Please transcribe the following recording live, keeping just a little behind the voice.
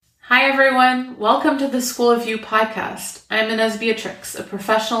Hi everyone, welcome to the School of You podcast. I'm Ines Beatrix, a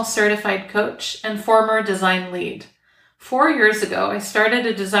professional certified coach and former design lead. 4 years ago, I started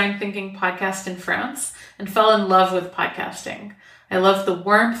a design thinking podcast in France and fell in love with podcasting. I loved the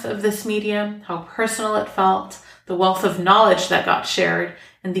warmth of this medium, how personal it felt, the wealth of knowledge that got shared,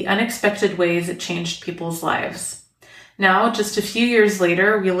 and the unexpected ways it changed people's lives. Now, just a few years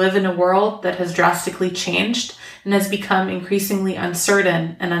later, we live in a world that has drastically changed and has become increasingly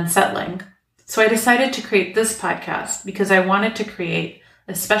uncertain and unsettling. So I decided to create this podcast because I wanted to create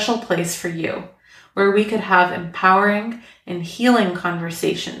a special place for you where we could have empowering and healing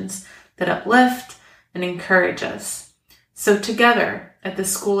conversations that uplift and encourage us. So together at the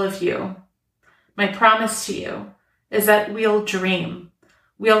School of You, my promise to you is that we'll dream,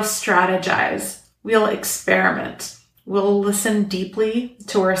 we'll strategize, we'll experiment, we'll listen deeply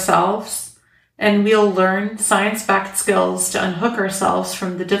to ourselves, and we'll learn science-backed skills to unhook ourselves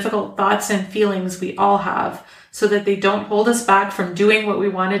from the difficult thoughts and feelings we all have so that they don't hold us back from doing what we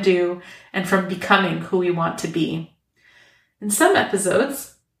want to do and from becoming who we want to be. In some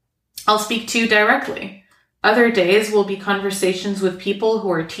episodes, I'll speak to you directly. Other days will be conversations with people who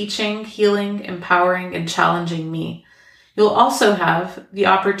are teaching, healing, empowering, and challenging me. You'll also have the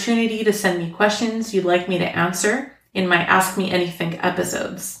opportunity to send me questions you'd like me to answer in my Ask Me Anything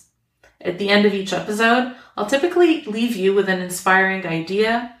episodes. At the end of each episode, I'll typically leave you with an inspiring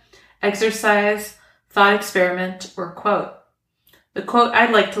idea, exercise, thought experiment, or quote. The quote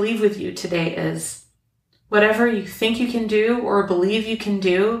I'd like to leave with you today is, "Whatever you think you can do or believe you can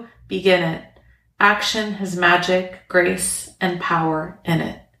do, begin it. Action has magic, grace, and power in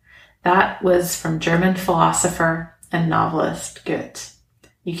it." That was from German philosopher and novelist Goethe.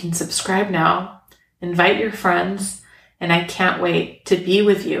 You can subscribe now, invite your friends, and I can't wait to be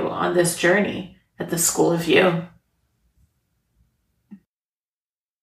with you on this journey at the School of You.